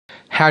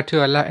how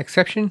to allow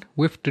exception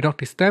with Do Not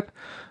Disturb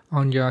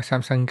on your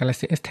Samsung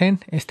Galaxy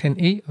S10,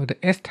 S10e or the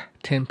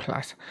S10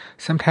 Plus.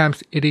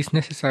 Sometimes it is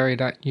necessary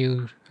that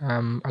you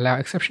allow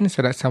exceptions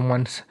so that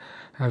someone's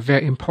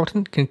very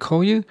important can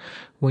call you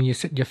when you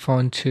set your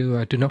phone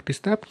to Do Not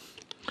Disturb.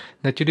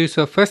 Now to do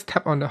so, first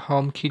tap on the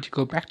home key to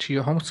go back to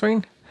your home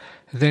screen,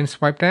 then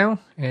swipe down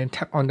and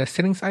tap on the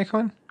settings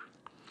icon.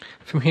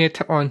 From here,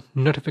 tap on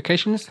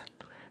notifications,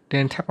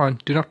 then tap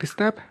on Do Not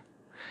Disturb.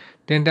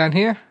 Then down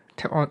here,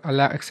 tap on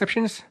allow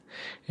exceptions,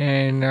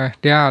 and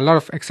there are a lot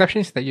of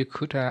exceptions that you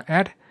could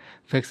add.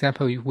 For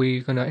example,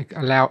 we're going to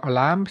allow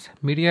alarms,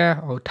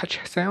 media, or touch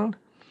sound.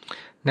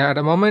 Now at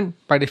the moment,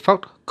 by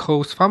default,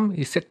 calls from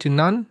is set to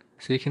none,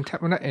 so you can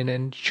tap on that and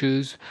then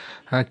choose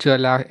to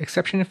allow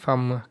exception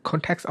from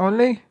contacts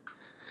only,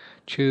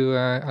 to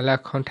allow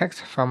contacts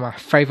from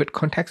favorite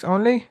contacts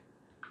only,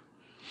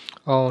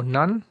 or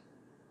none.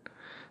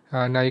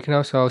 Now you can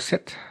also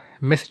set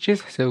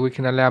messages, so we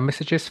can allow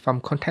messages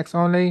from contacts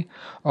only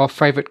or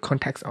favorite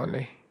contacts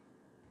only.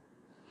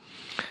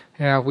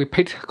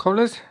 Repeat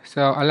callers,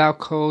 so allow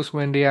calls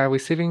when they are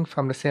receiving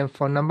from the same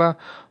phone number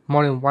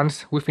more than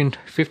once within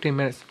 15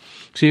 minutes.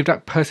 So if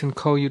that person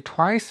call you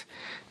twice,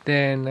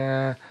 then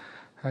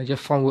your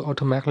phone will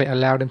automatically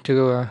allow them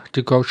to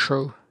go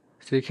through.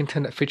 So you can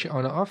turn that feature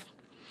on or off.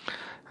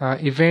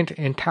 Event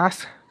and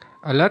task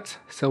alerts,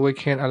 so we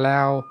can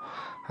allow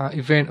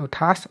event or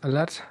task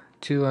alerts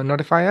to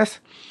notify us.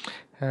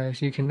 So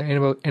you can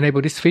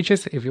enable these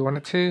features if you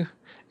wanted to,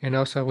 and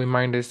also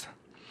reminders.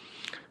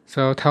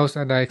 So those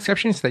are the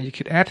exceptions that you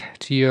could add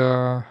to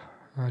your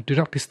Do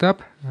Not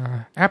Disturb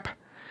app,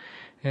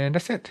 and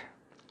that's it.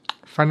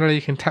 Finally,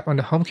 you can tap on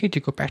the home key to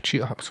go back to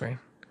your home screen.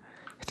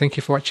 Thank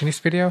you for watching this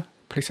video.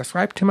 Please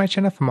subscribe to my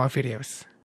channel for more videos.